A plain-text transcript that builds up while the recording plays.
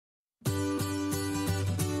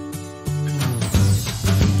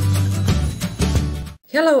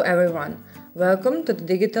Hello everyone! Welcome to the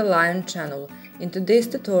Digital Lion channel. In today's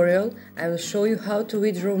tutorial, I will show you how to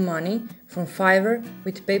withdraw money from Fiverr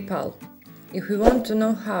with PayPal. If you want to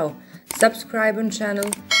know how, subscribe on channel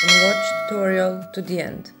and watch tutorial to the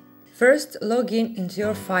end. First, log in into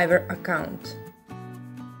your Fiverr account.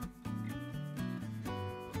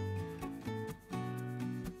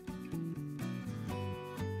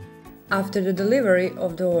 After the delivery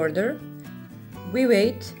of the order, we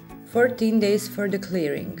wait 14 days for the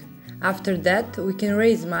clearing. After that, we can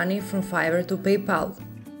raise money from Fiverr to PayPal.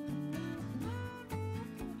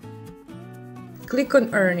 Click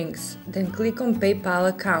on Earnings, then click on PayPal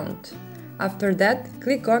account. After that,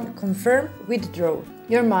 click on Confirm Withdraw.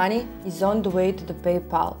 Your money is on the way to the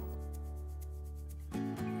PayPal.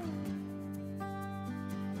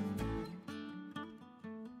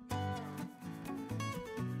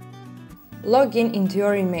 Log in into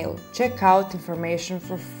your email. Check out information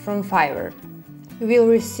from Fiverr. You will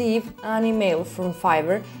receive an email from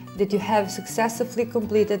Fiverr that you have successfully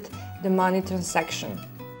completed the money transaction.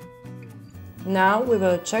 Now we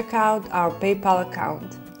will check out our PayPal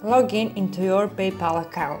account. Log in into your PayPal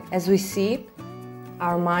account. As we see,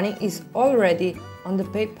 our money is already on the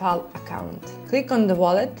PayPal account. Click on the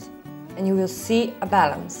wallet and you will see a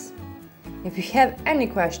balance. If you have any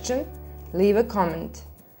question, leave a comment.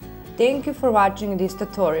 Thank you for watching this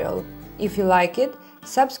tutorial. If you like it,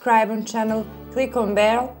 subscribe on channel, click on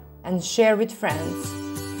bell and share with friends.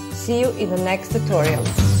 See you in the next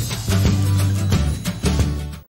tutorials.